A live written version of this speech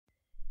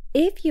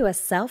If you are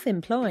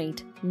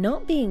self-employed,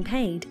 not being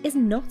paid is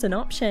not an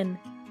option.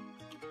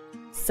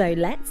 So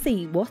let's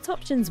see what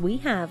options we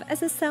have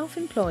as a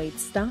self-employed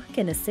stuck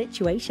in a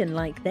situation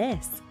like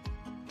this.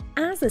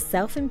 As a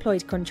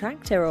self-employed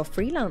contractor or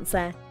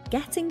freelancer,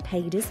 getting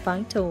paid is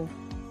vital.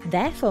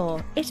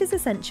 Therefore, it is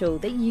essential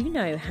that you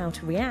know how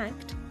to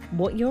react,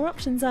 what your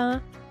options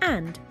are,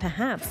 and,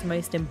 perhaps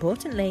most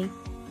importantly,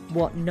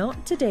 what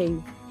not to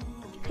do.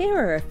 Here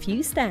are a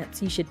few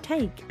steps you should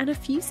take and a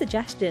few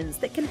suggestions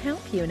that can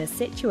help you in a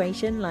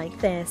situation like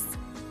this.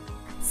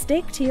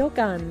 Stick to your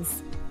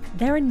guns.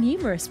 There are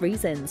numerous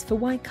reasons for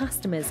why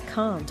customers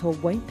can't or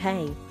won't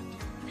pay.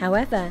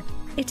 However,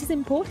 it is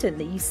important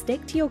that you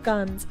stick to your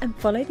guns and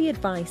follow the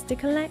advice to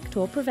collect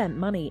or prevent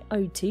money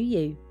owed to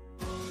you.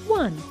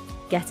 1.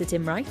 Get it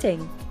in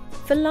writing.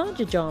 For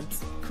larger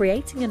jobs,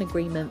 creating an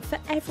agreement for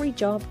every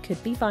job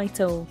could be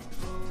vital.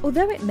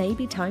 Although it may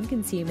be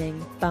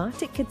time-consuming,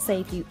 but it could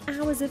save you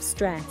hours of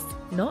stress,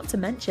 not to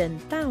mention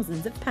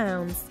thousands of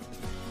pounds.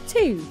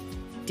 2.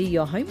 Do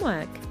your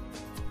homework.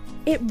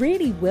 It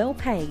really will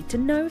pay to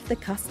know if the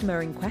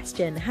customer in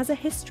question has a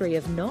history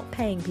of not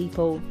paying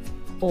people,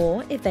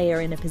 or if they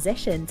are in a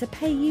position to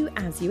pay you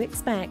as you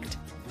expect.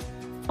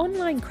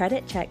 Online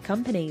credit check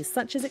companies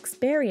such as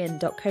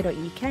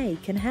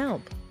Experian.co.uk can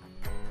help.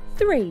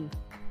 3.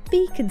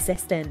 Be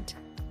consistent.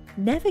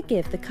 Never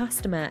give the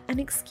customer an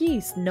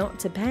excuse not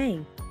to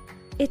pay.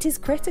 It is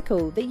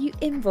critical that you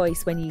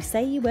invoice when you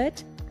say you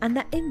would, and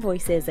that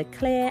invoices are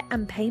clear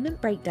and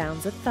payment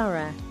breakdowns are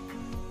thorough.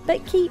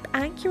 But keep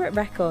accurate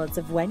records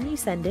of when you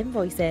send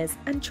invoices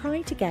and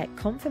try to get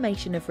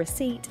confirmation of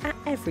receipt at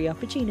every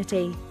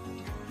opportunity.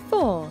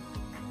 4.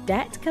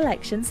 Debt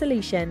collection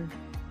solution.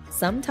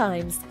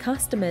 Sometimes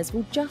customers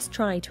will just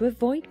try to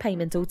avoid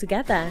payment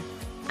altogether,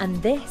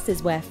 and this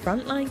is where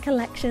Frontline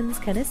Collections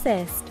can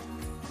assist.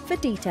 For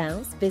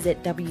details,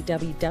 visit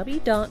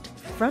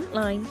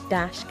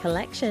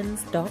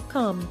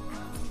www.frontline-collections.com.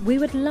 We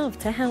would love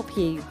to help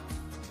you.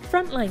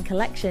 Frontline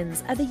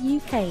Collections are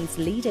the UK's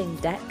leading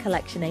debt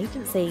collection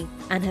agency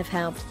and have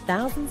helped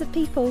thousands of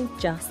people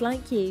just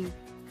like you.